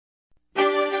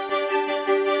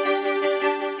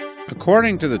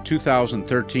According to the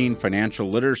 2013 Financial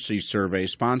Literacy Survey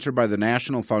sponsored by the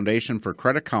National Foundation for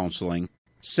Credit Counseling,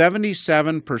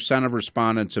 77% of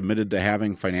respondents admitted to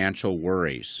having financial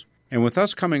worries. And with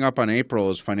us coming up on April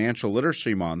as Financial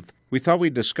Literacy Month, we thought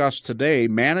we'd discuss today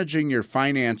managing your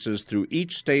finances through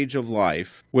each stage of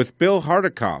life with Bill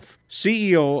Hardikoff,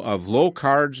 CEO of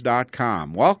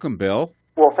lowcards.com. Welcome, Bill.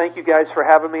 Well, thank you guys for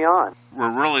having me on.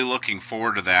 We're really looking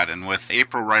forward to that, and with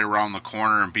April right around the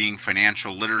corner and being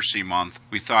Financial Literacy Month,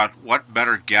 we thought what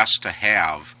better guest to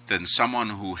have than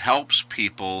someone who helps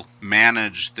people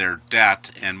manage their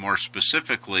debt, and more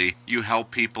specifically, you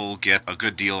help people get a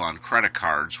good deal on credit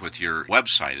cards with your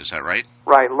website, is that right?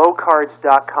 Right.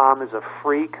 Lowcards.com is a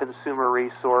free consumer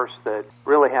resource that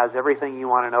really has everything you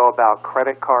want to know about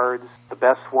credit cards, the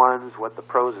best ones, what the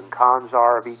pros and cons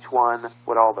are of each one,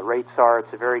 what all the rates are.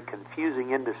 It's a very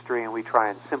confusing industry, and we try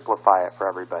and simplify it for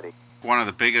everybody. One of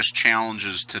the biggest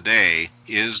challenges today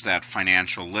is that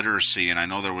financial literacy, and I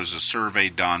know there was a survey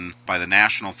done by the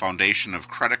National Foundation of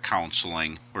Credit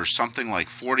Counseling where something like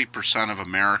 40% of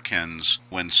Americans,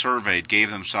 when surveyed,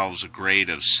 gave themselves a grade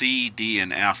of C, D,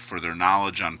 and F for their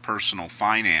knowledge on personal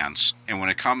finance. And when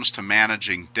it comes to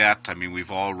managing debt, I mean,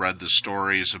 we've all read the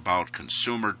stories about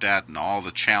consumer debt and all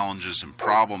the challenges and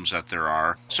problems that there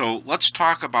are. So let's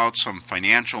talk about some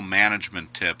financial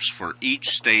management tips for each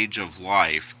stage of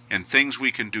life and things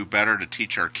we can do better to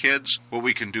teach our kids, what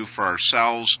we can do for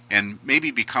ourselves, and maybe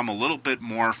become a little bit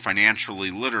more financially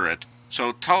literate.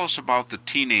 So tell us about the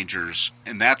teenagers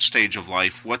in that stage of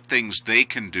life, what things they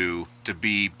can do to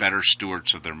be better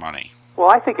stewards of their money. Well,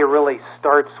 I think it really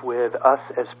starts with us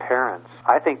as parents.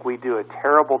 I think we do a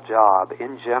terrible job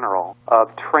in general of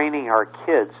training our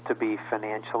kids to be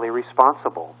financially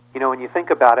responsible. You know, when you think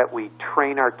about it, we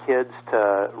train our kids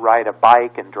to ride a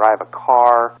bike and drive a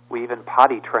car. We even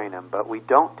potty train them, but we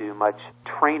don't do much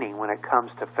training when it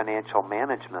comes to financial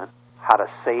management. How to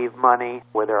save money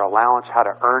with their allowance, how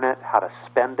to earn it, how to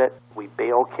spend it. We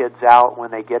bail kids out when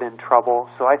they get in trouble.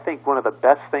 So I think one of the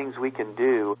best things we can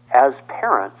do as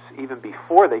parents, even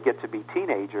before they get to be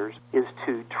teenagers, is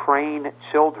to train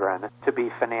children to be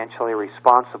financially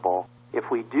responsible.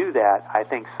 If we do that, I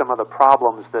think some of the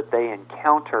problems that they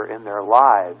encounter in their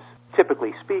lives,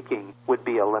 typically speaking, would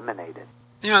be eliminated.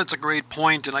 Yeah, that's a great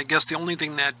point, and I guess the only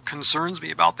thing that concerns me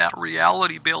about that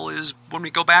reality, Bill, is when we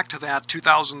go back to that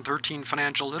 2013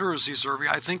 Financial Literacy Survey,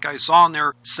 I think I saw in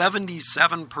there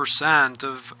 77%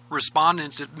 of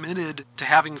respondents admitted to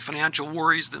having financial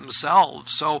worries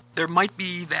themselves. So there might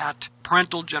be that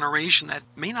parental generation that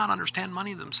may not understand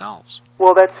money themselves.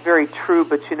 Well, that's very true,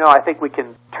 but I think we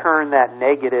can turn that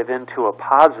negative into a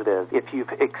positive. If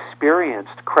you've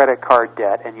experienced credit card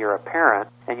debt and you're a parent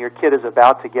and your kid is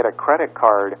about to get a credit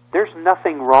card, there's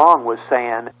nothing wrong with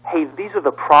saying, hey, these are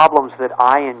the problems that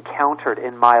I encountered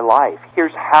in my life.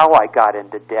 Here's how I got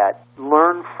into debt.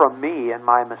 Learn from me and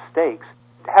my mistakes.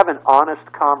 Have an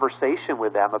honest conversation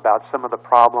with them about some of the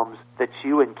problems that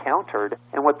you encountered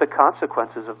and what the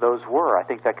consequences of those were. I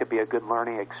think that could be a good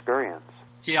learning experience.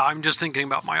 Yeah, I'm just thinking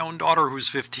about my own daughter who's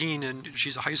 15, and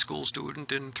she's a high school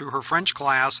student, and through her French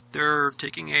class, they're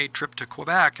taking a trip to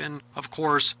Quebec. And, of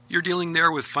course, you're dealing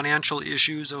there with financial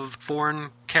issues of foreign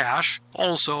cash.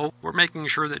 Also, we're making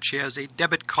sure that she has a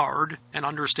debit card and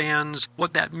understands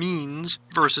what that means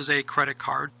versus a credit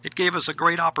card. It gave us a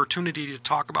great opportunity to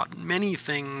talk about many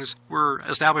things. We're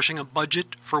establishing a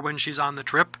budget for when she's on the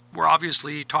trip. We're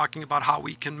obviously talking about how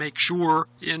we can make sure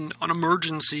in an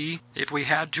emergency, if we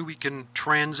had to, we can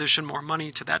transition more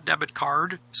money to that debit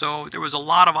card. So there was a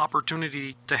lot of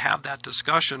opportunity to have that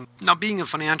discussion. Now, being a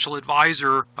financial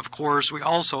advisor, of course, we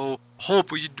also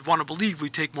hope, we want to believe we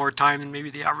take more time than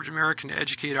maybe the average American to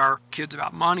educate our kids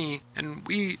about money. And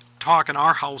we talk in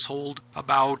our household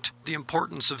about the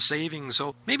importance of saving.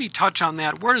 So maybe touch on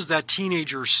that. Where does that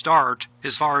teenager start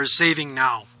as far as saving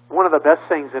now? One of the best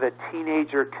things that a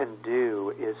teenager can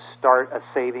do is start a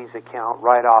savings account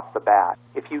right off the bat.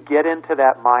 If you get into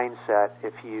that mindset,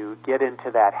 if you get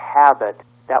into that habit,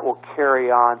 that will carry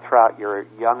on throughout your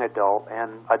young adult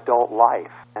and adult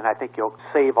life. And I think you'll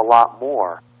save a lot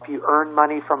more. If you earn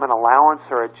money from an allowance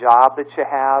or a job that you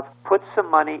have, put some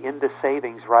money into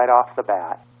savings right off the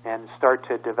bat and start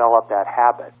to develop that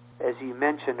habit. As you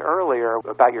mentioned earlier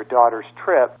about your daughter's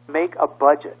trip, make a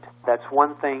budget. That's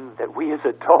one thing that we as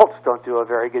adults don't do a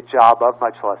very good job of,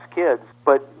 much less kids.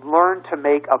 But learn to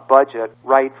make a budget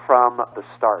right from the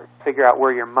start. Figure out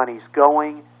where your money's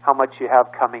going, how much you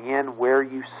have coming in, where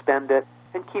you spend it,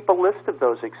 and keep a list of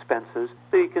those expenses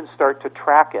so you can start to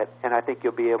track it, and I think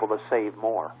you'll be able to save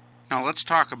more. Now let's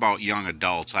talk about young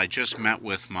adults. I just met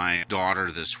with my daughter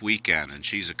this weekend, and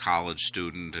she's a college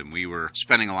student, and we were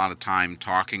spending a lot of time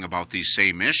talking about these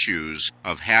same issues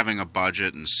of having a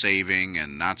budget and saving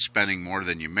and not spending more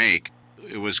than you make.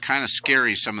 It was kind of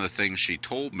scary, some of the things she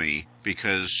told me,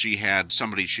 because she had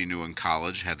somebody she knew in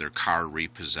college had their car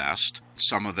repossessed.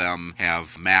 Some of them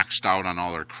have maxed out on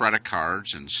all their credit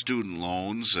cards and student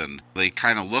loans, and they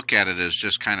kind of look at it as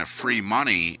just kind of free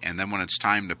money, and then when it's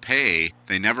time to pay,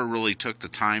 they never really took the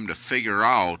time to figure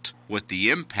out what the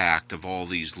impact of all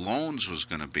these loans was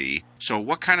going to be. So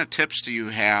what kind of tips do you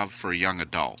have for young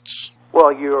adults?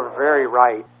 Well, you are very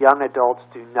right. Young adults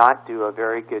do not do a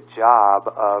very good job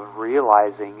of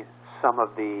realizing some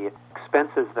of the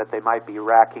expenses that they might be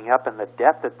racking up and the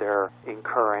debt that they're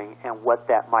incurring and what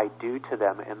that might do to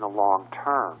them in the long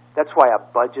term. That's why a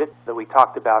budget that we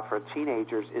talked about for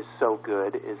teenagers is so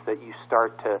good, is that you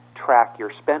start to track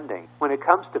your spending. When it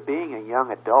comes to being a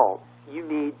young adult, you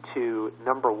need to,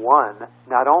 number one,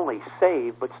 not only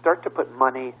save, but start to put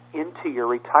money into your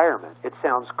retirement. It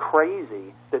sounds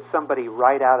crazy that somebody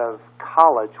right out of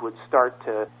college would start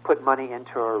to put money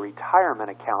into a retirement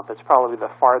account. That's probably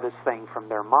the farthest thing from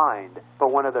their mind.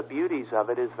 But one of the beauties of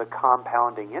it is the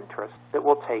compounding interest that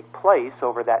will take place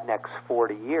over that next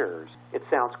 40 years. It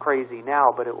sounds crazy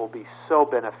now, but it will be so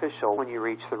beneficial when you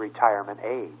reach the retirement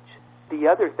age. The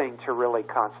other thing to really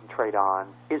concentrate on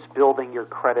is building your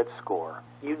credit score.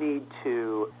 You need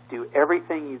to do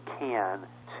everything you can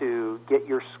to get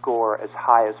your score as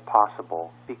high as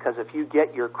possible, because if you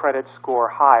get your credit score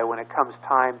high when it comes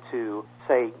time to,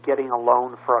 say, getting a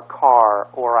loan for a car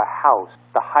or a house,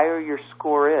 the higher your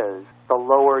score is, the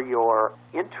lower your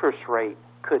interest rate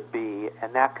could be,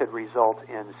 and that could result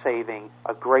in saving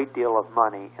a great deal of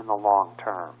money in the long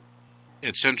term.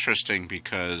 It's interesting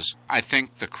because I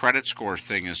think the credit score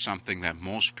thing is something that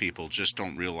most people just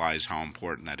don't realize how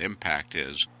important that impact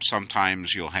is.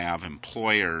 Sometimes you'll have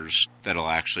employers that'll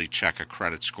actually check a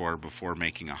credit score before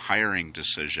making a hiring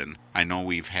decision. I know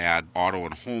we've had auto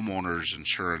and homeowners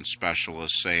insurance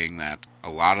specialists saying that a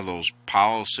lot of those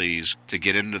policies to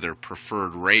get into their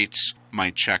preferred rates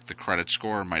might check the credit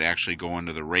score, might actually go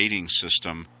into the rating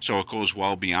system. So it goes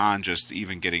well beyond just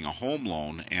even getting a home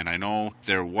loan. And I know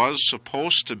there was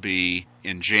supposed to be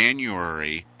in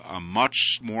January a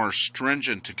much more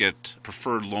stringent to get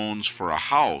preferred loans for a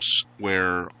house,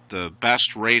 where the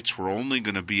best rates were only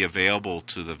going to be available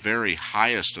to the very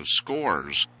highest of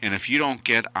scores. And if you don't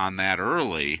get on that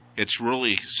early, it's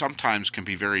really sometimes can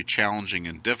be very challenging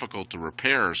and difficult to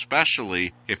repair,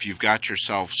 especially if you've got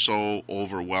yourself so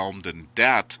overwhelmed in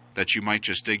debt that you might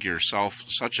just dig yourself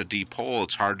such a deep hole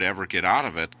it's hard to ever get out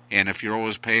of it. And if you're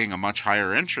always paying a much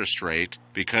higher interest rate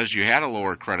because you had a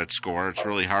lower credit score, it's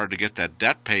really hard to get that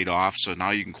debt paid off, so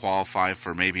now you can qualify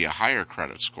for maybe a higher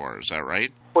credit score. Is that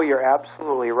right? Well, you're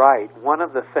absolutely right. One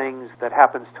of the things that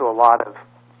happens to a lot of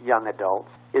young adults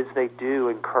is they do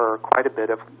incur quite a bit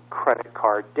of credit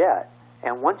card debt.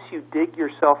 And once you dig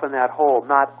yourself in that hole,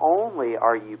 not only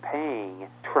are you paying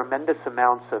tremendous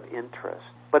amounts of interest,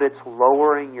 but it's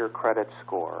lowering your credit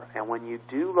score. And when you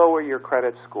do lower your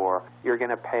credit score, you're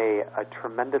going to pay a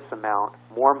tremendous amount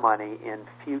more money in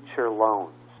future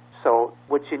loans. So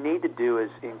what you need to do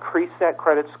is increase that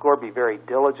credit score, be very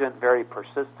diligent, very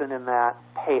persistent in that.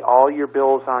 Pay all your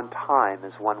bills on time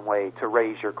is one way to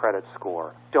raise your credit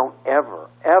score. Don't ever,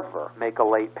 ever make a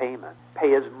late payment.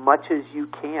 Pay as much as you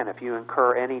can if you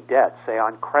incur any debt, say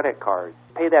on credit cards.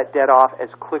 Pay that debt off as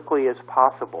quickly as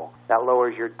possible. That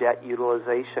lowers your debt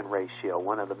utilization ratio,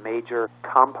 one of the major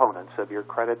components of your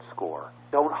credit score.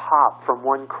 Don't hop from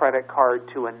one credit card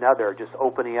to another, just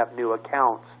opening up new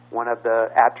accounts. One of the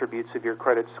attributes of your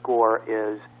credit score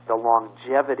is the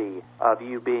longevity of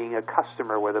you being a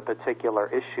customer with a particular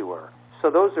issuer.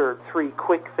 So those are three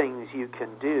quick things you can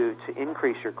do to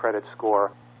increase your credit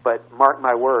score. But mark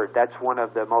my word, that's one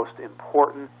of the most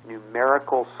important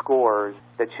numerical scores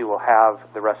that you will have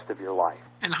the rest of your life.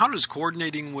 And how does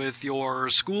coordinating with your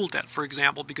school debt, for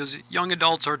example, because young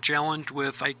adults are challenged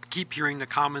with, I keep hearing the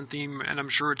common theme, and I'm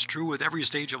sure it's true with every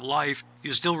stage of life,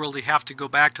 you still really have to go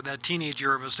back to that teenage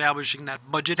year of establishing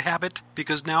that budget habit,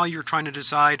 because now you're trying to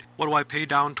decide, what do I pay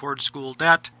down towards school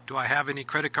debt? Do I have any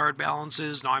credit card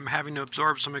balances? Now I'm having to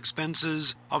absorb some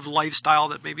expenses of lifestyle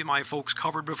that maybe my folks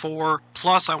covered before.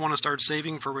 Plus, I want to start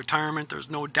saving for retirement. There's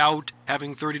no doubt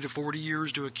having 30 to 40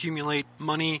 years to accumulate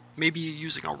money, maybe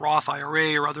using a Roth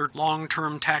IRA or other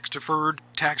long-term tax-deferred,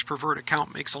 tax-preferred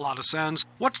account makes a lot of sense.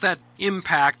 What's that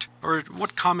impact, or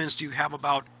what comments do you have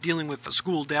about dealing with the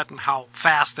school debt and how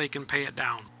fast they can pay it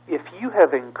down? If you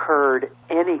have incurred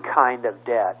any kind of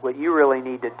debt, what you really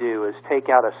need to do is take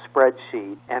out a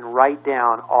spreadsheet and write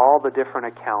down all the different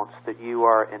accounts that you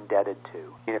are indebted to.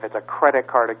 And if it's a credit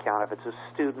card account, if it's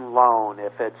a student loan,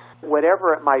 if it's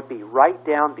whatever it might be, write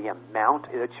down the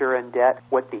amount that you're in debt,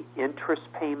 what the interest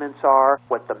payments are,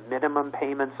 what the minimum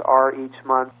payments are each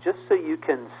month, just so you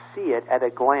can see it at a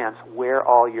glance where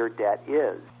all your debt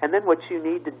is. And then what you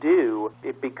need to do,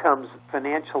 it becomes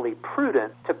financially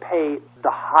prudent to pay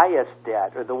the highest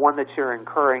debt, or the one that you're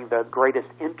incurring the greatest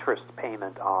interest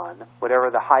payment on, whatever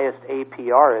the highest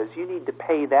APR is, you need to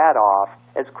pay that off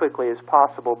as quickly as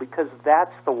possible, because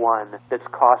that's the one that's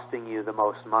costing you the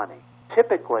most money.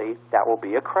 Typically, that will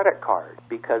be a credit card,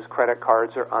 because credit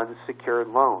cards are unsecured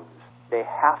loans. They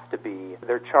have to be.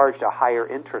 They're charged a higher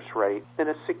interest rate than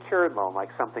a secured loan, like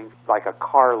something like a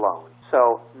car loan.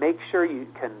 So make sure you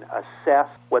can assess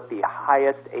what the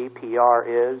highest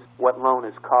APR is, what loan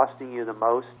is costing you the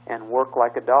most, and work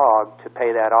like a dog to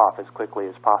pay that off as quickly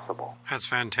as possible. That's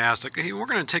fantastic. Hey, we're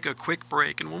going to take a quick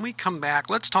break, and when we come back,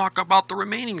 let's talk about the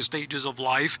remaining stages of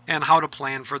life and how to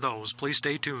plan for those. Please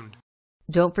stay tuned.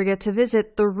 Don't forget to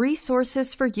visit the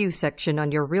Resources for You section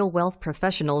on your Real Wealth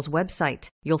Professionals website.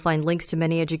 You'll find links to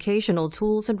many educational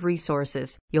tools and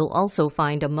resources. You'll also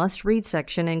find a must-read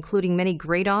section including many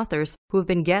great authors who have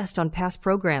been guests on past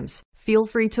programs. Feel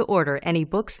free to order any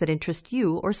books that interest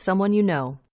you or someone you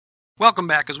know. Welcome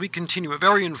back as we continue a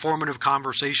very informative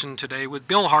conversation today with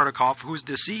Bill Hardikoff, who's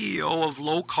the CEO of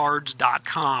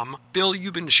lowcards.com. Bill,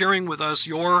 you've been sharing with us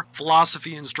your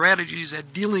philosophy and strategies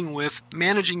at dealing with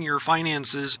managing your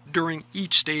finances during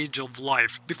each stage of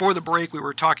life. Before the break, we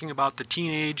were talking about the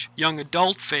teenage, young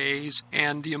adult phase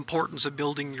and the importance of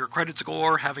building your credit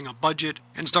score, having a budget,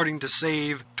 and starting to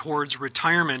save towards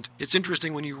retirement. It's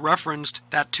interesting when you referenced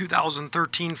that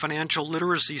 2013 financial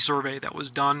literacy survey that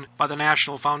was done by the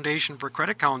National Foundation for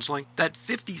Credit Counseling, that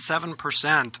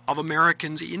 57% of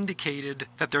Americans indicated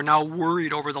that they're now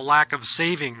worried over the lack of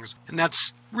savings. And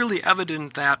that's really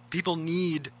evident that people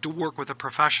need to work with a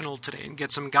professional today and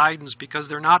get some guidance because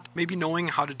they're not maybe knowing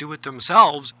how to do it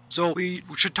themselves. So we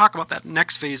should talk about that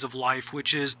next phase of life,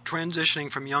 which is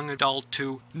transitioning from young adult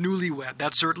to newlywed.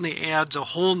 That certainly adds a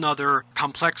whole nother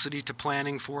complexity to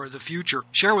planning for the future.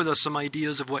 Share with us some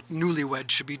ideas of what newlyweds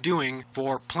should be doing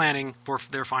for planning for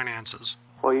their finances.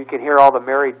 Well, you can hear all the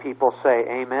married people say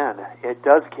amen. It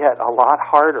does get a lot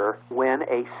harder when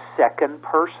a second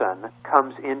person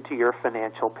comes into your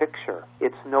financial picture.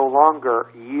 It's no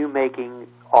longer you making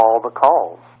all the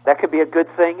calls. That could be a good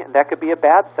thing, and that could be a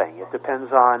bad thing. It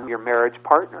depends on your marriage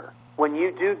partner. When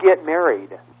you do get married,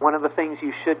 one of the things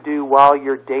you should do while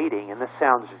you're dating, and this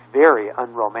sounds very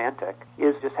unromantic,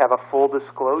 is just have a full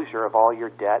disclosure of all your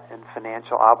debt and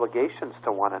financial obligations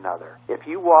to one another. If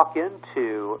you walk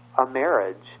into a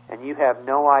marriage and you have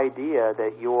no idea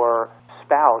that your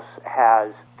spouse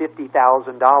has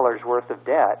 $50,000 worth of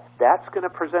debt, that's going to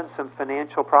present some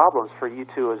financial problems for you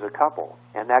two as a couple,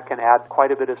 and that can add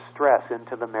quite a bit of stress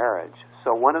into the marriage.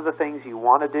 So one of the things you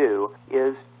want to do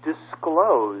is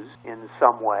disclose in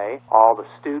some way all the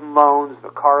student loans, the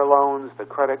car loans, the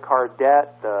credit card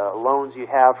debt, the loans you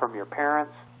have from your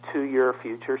parents to your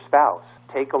future spouse.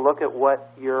 Take a look at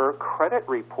what your credit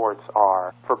reports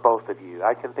are for both of you.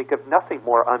 I can think of nothing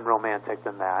more unromantic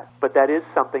than that, but that is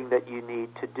something that you need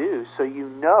to do so you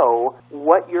know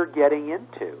what you're getting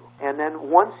into. And then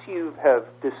once you have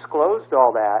disclosed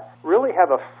all that, really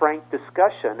have a frank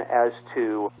discussion as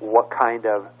to what kind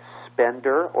of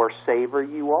spender or saver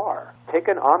you are. Take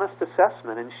an honest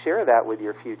assessment and share that with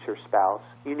your future spouse.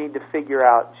 You need to figure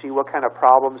out, gee, what kind of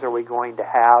problems are we going to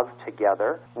have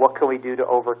together? What can we do to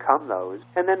overcome those?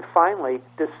 And then finally,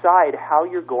 decide how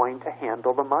you're going to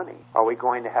handle the money. Are we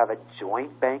going to have a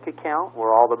joint bank account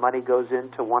where all the money goes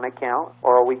into one account?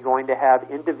 Or are we going to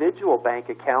have individual bank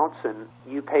accounts and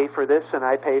you pay for this and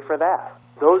I pay for that?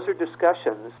 Those are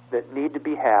discussions that need to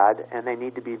be had, and they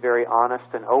need to be very honest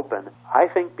and open, I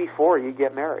think, before you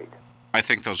get married. I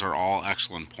think those are all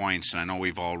excellent points, and I know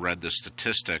we've all read the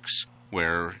statistics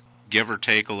where, give or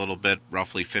take a little bit,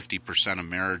 roughly 50% of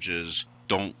marriages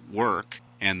don't work.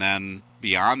 And then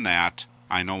beyond that,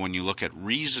 I know when you look at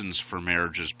reasons for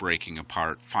marriages breaking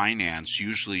apart, finance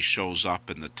usually shows up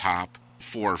in the top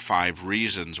 4 or 5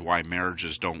 reasons why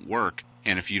marriages don't work.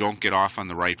 And if you don't get off on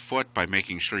the right foot by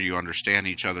making sure you understand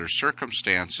each other's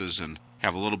circumstances and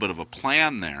have a little bit of a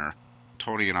plan there,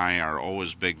 Tony and I are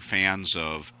always big fans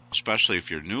of, especially if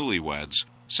you're newlyweds,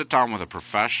 sit down with a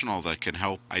professional that can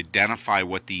help identify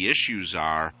what the issues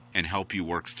are and help you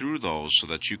work through those so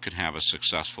that you can have a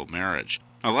successful marriage.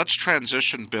 Now let's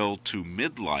transition, Bill, to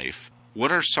midlife.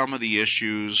 What are some of the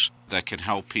issues that can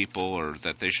help people or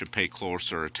that they should pay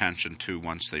closer attention to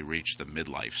once they reach the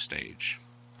midlife stage?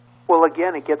 Well,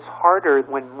 again, it gets harder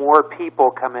when more people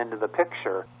come into the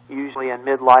picture. Usually in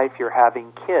midlife, you're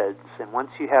having kids, and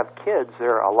once you have kids,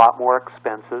 they're a lot more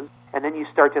expensive, and then you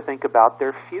start to think about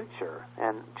their future,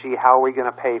 and, gee, how are we going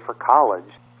to pay for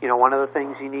college? You know, one of the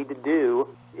things you need to do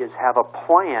is have a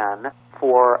plan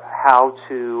for how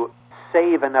to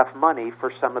save enough money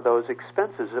for some of those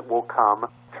expenses that will come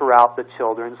throughout the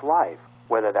children's life,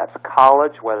 whether that's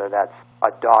college, whether that's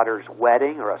a daughter's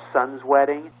wedding or a son's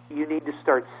wedding. You need to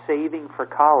start saving for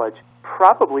college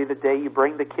probably the day you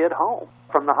bring the kid home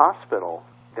from the hospital.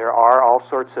 There are all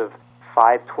sorts of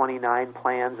 529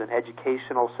 plans and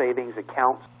educational savings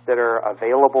accounts that are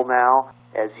available now.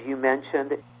 As you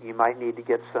mentioned, you might need to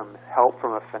get some help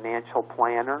from a financial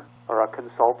planner or a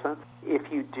consultant. If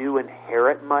you do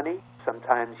inherit money,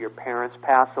 sometimes your parents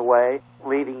pass away,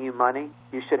 leaving you money.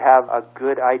 You should have a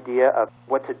good idea of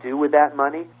what to do with that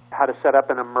money, how to set up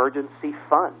an emergency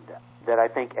fund that I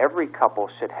think every couple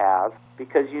should have,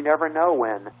 because you never know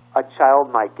when a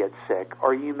child might get sick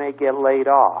or you may get laid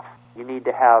off. You need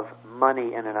to have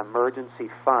money in an emergency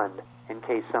fund in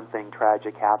case something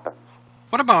tragic happens.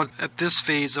 What about at this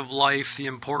phase of life, the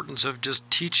importance of just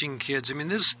teaching kids? I mean,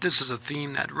 this is a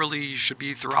theme that really should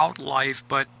be throughout life,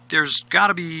 but there's got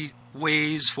to be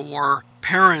ways for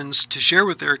parents to share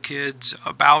with their kids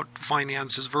about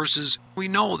finances versus we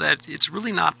know that it's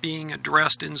really not being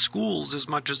addressed in schools as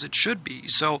much as it should be.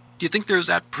 So do you think there's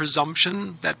that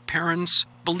presumption that parents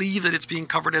believe that it's being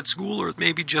covered at school, or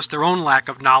maybe just their own lack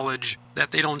of knowledge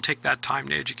that they don't take that time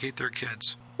to educate their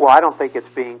kids? Well, I don't think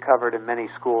it's being covered in many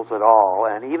schools at all,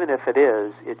 and even if it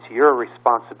is, it's your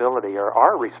responsibility or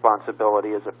our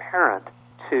responsibility as a parent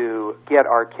to get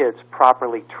our kids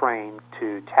properly trained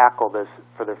to tackle this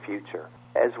for the future.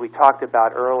 As we talked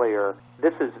about earlier,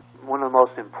 this is one of the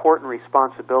most important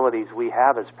responsibilities we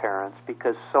have as parents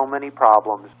because so many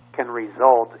problems can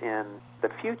result in the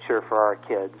future for our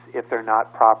kids if they're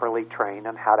not properly trained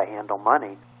on how to handle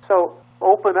money. So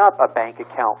open up a bank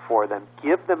account for them,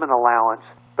 give them an allowance,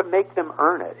 but make them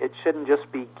earn it. It shouldn't just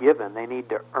be given. They need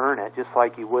to earn it just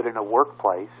like you would in a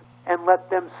workplace. And let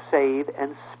them save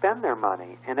and spend their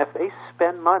money. And if they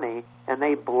spend money and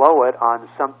they blow it on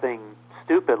something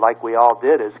stupid like we all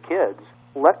did as kids,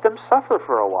 let them suffer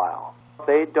for a while. If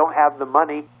they don't have the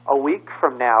money a week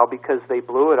from now because they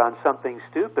blew it on something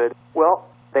stupid, well,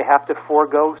 they have to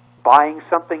forego buying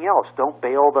something else. Don't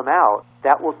bail them out.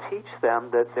 That will teach them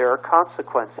that there are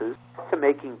consequences to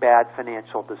making bad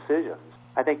financial decisions.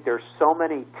 I think there's so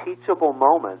many teachable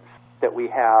moments that we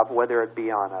have, whether it be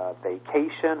on a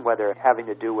vacation, whether having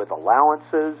to do with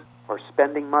allowances or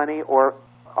spending money or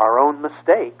our own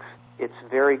mistakes. It's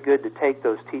very good to take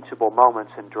those teachable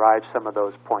moments and drive some of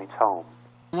those points home.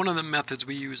 One of the methods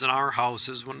we use in our house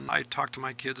is when I talk to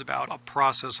my kids about a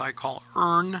process I call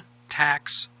earn,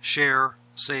 tax, share,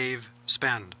 save,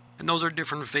 spend. And those are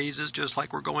different phases just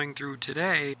like we're going through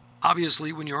today.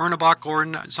 Obviously, when you earn a buck, or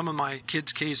in some of my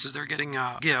kids' cases, they're getting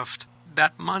a gift,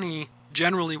 that money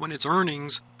generally, when it's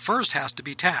earnings, first has to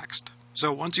be taxed.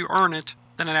 So once you earn it,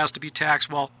 then it has to be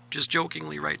taxed. Well, just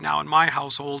jokingly right now in my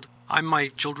household, I'm my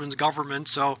children's government,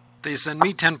 so they send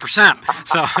me 10%.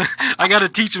 So I got to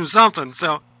teach them something.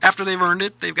 So after they've earned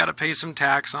it, they've got to pay some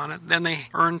tax on it. Then they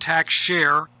earn tax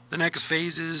share. The next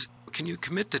phase is, can you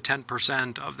commit to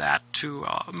 10% of that to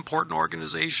an important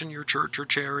organization, your church or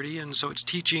charity? And so it's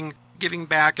teaching, giving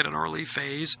back at an early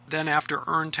phase. Then after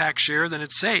earn tax share, then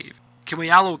it's save. Can we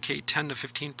allocate 10 to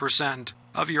 15%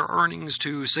 of your earnings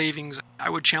to savings? I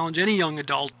would challenge any young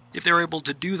adult, if they're able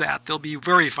to do that, they'll be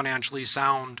very financially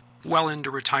sound, well into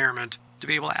retirement, to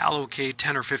be able to allocate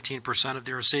 10 or 15% of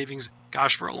their savings.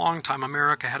 Gosh, for a long time,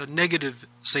 America had a negative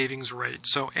savings rate,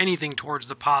 so anything towards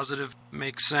the positive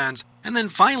makes sense. And then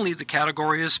finally, the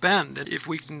category is spend. If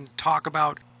we can talk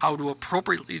about how to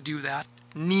appropriately do that,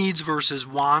 needs versus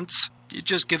wants, it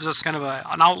just gives us kind of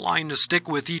an outline to stick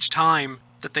with each time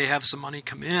that they have some money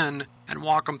come in and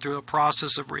walk them through a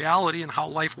process of reality and how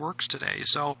life works today.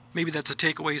 So maybe that's a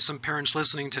takeaway some parents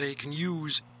listening today can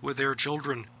use with their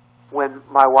children. When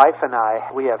my wife and I,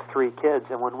 we have 3 kids,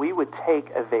 and when we would take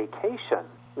a vacation,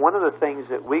 one of the things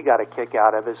that we got a kick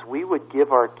out of is we would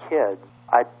give our kids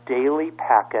a daily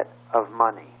packet of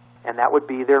money, and that would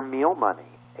be their meal money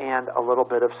and a little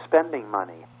bit of spending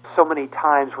money. So many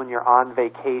times when you're on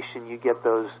vacation, you get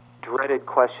those dreaded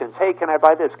questions, hey, can I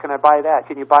buy this? Can I buy that?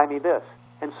 Can you buy me this?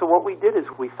 And so what we did is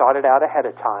we thought it out ahead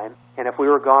of time, and if we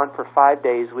were gone for 5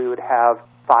 days, we would have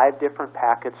 5 different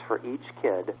packets for each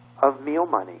kid of meal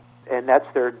money, and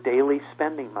that's their daily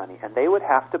spending money, and they would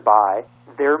have to buy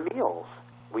their meals.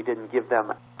 We didn't give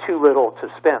them too little to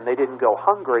spend. They didn't go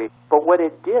hungry. But what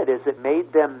it did is it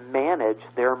made them manage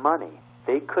their money.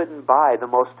 They couldn't buy the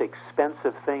most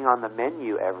expensive thing on the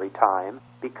menu every time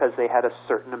because they had a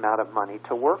certain amount of money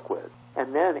to work with.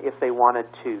 And then if they wanted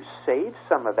to save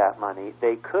some of that money,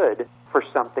 they could for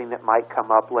something that might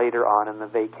come up later on in the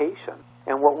vacation.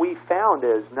 And what we found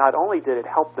is not only did it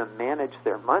help them manage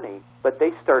their money, but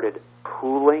they started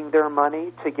pooling their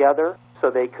money together so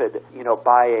they could,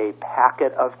 buy a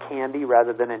packet of candy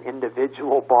rather than an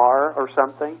individual bar or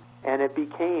something. And it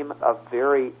became a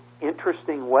very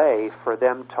interesting way for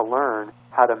them to learn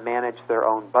how to manage their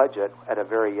own budget at a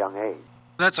very young age.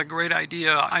 That's a great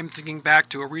idea. I'm thinking back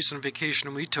to a recent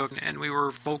vacation we took, and we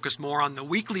were focused more on the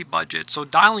weekly budget. So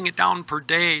dialing it down per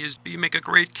day, you make a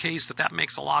great case that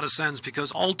makes a lot of sense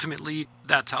because ultimately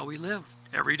that's how we live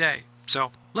every day.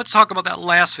 So let's talk about that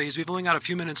last phase. We've only got a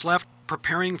few minutes left,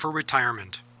 preparing for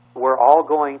retirement. We're all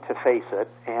going to face it,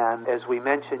 and as we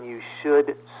mentioned, you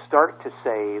should start to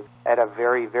save at a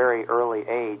very, very early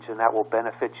age, and that will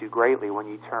benefit you greatly when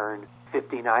you turn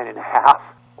 59 and a half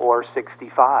or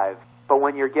 65. But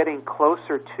when you're getting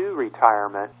closer to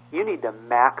retirement, you need to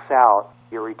max out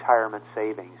your retirement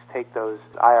savings. Take those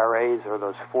IRAs or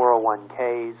those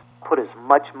 401ks, put as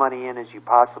much money in as you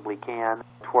possibly can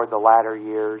toward the latter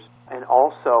years. And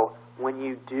also, when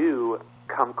you do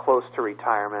come close to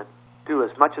retirement, do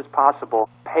as much as possible,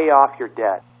 pay off your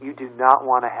debt. You do not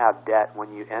want to have debt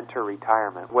when you enter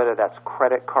retirement, whether that's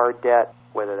credit card debt,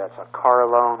 whether that's a car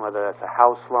loan, whether that's a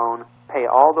house loan. Pay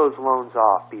all those loans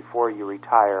off before you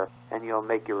retire, and you'll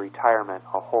make your retirement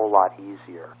a whole lot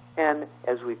easier. And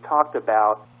as we've talked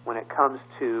about, when it comes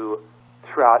to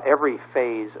throughout every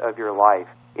phase of your life,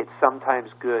 it's sometimes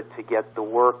good to get the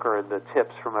work or the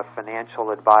tips from a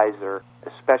financial advisor,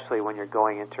 especially when you're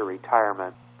going into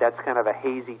retirement. That's kind of a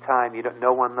hazy time.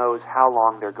 No one knows how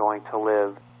long they're going to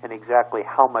live and exactly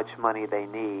how much money they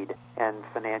need, and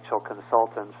financial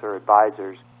consultants or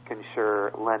advisors can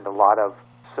sure lend a lot of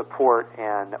support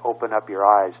and open up your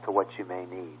eyes to what you may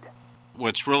need.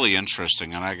 What's really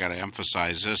interesting, and I got to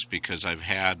emphasize this because I've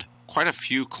had quite a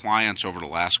few clients over the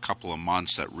last couple of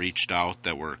months that reached out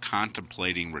that were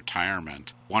contemplating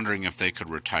retirement, wondering if they could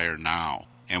retire now.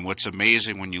 And what's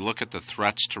amazing when you look at the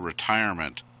threats to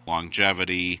retirement,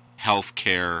 longevity,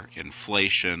 healthcare,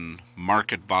 inflation,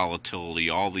 market volatility,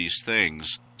 all these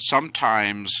things,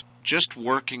 sometimes just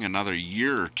working another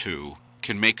year or two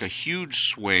can make a huge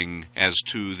swing as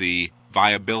to the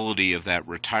viability of that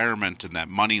retirement and that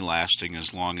money lasting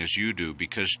as long as you do,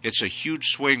 because it's a huge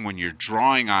swing when you're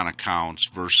drawing on accounts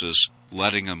versus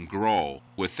letting them grow.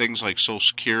 With things like Social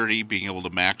Security, being able to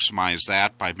maximize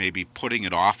that by maybe putting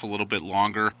it off a little bit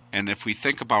longer. And if we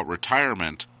think about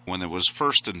retirement, when it was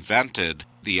first invented,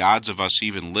 the odds of us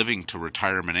even living to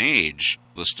retirement age,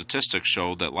 the statistics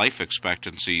showed that life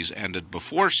expectancies ended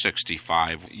before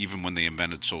 65, even when they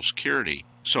invented Social Security.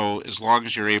 So as long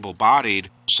as you're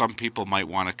able-bodied, some people might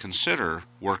want to consider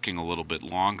working a little bit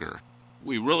longer.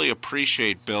 We really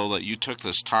appreciate, Bill, that you took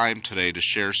this time today to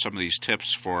share some of these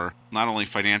tips for not only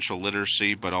financial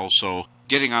literacy, but also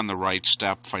getting on the right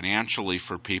step financially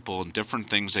for people and different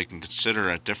things they can consider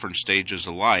at different stages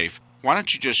of life. Why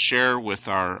don't you just share with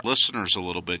our listeners a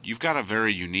little bit? You've got a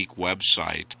very unique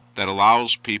website that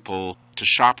allows people to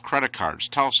shop credit cards.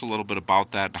 Tell us a little bit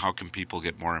about that and how can people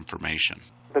get more information?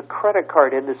 The credit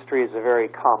card industry is a very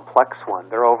complex one.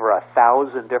 There are over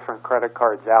 1,000 different credit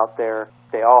cards out there.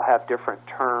 They all have different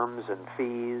terms and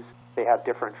fees. They have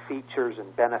different features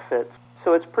and benefits.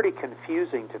 So it's pretty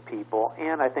confusing to people,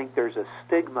 and I think there's a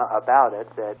stigma about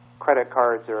it that credit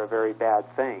cards are a very bad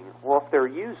thing. Well, if they're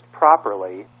used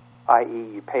properly,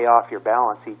 i.e. you pay off your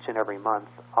balance each and every month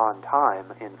on time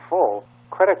in full,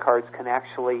 credit cards can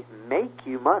actually make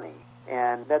you money.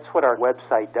 And that's what our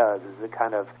website does, is it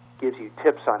kind of gives you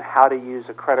tips on how to use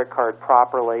a credit card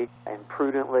properly and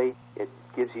prudently. It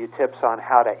gives you tips on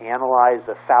how to analyze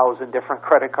the 1,000 different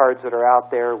credit cards that are out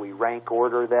there. We rank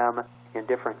order them in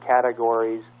different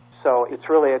categories. So it's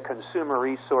really a consumer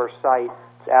resource site.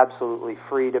 It's absolutely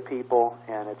free to people,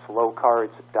 and it's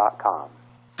lowcards.com.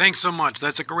 Thanks so much.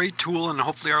 That's a great tool, and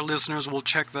hopefully our listeners will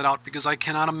check that out because I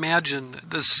cannot imagine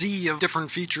the sea of different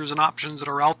features and options that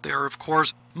are out there. Of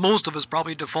course, most of us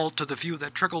probably default to the few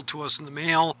that trickle to us in the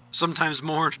mail, sometimes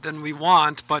more than we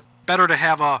want, but better to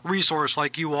have a resource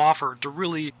like you offer to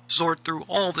really sort through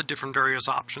all the different various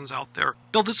options out there.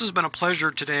 Bill, this has been a pleasure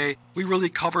today. We really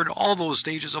covered all those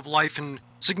stages of life and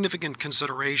significant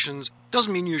considerations.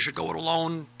 Doesn't mean you should go it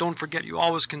alone. Don't forget you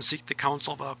always can seek the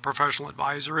counsel of a professional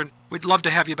advisor, and we'd love to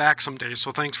have you back someday,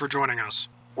 so thanks for joining us.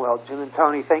 Well, Jim and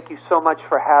Tony, thank you so much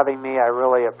for having me. I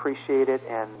really appreciate it,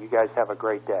 and you guys have a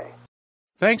great day.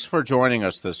 Thanks for joining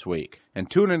us this week, and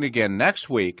tune in again next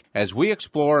week as we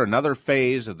explore another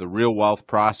phase of the Real Wealth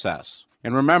process.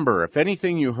 And remember, if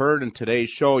anything you heard in today's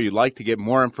show you'd like to get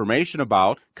more information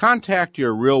about, contact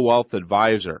your Real Wealth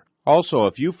advisor. Also,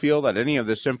 if you feel that any of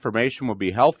this information will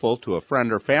be helpful to a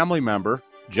friend or family member,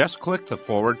 just click the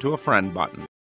Forward to a Friend button.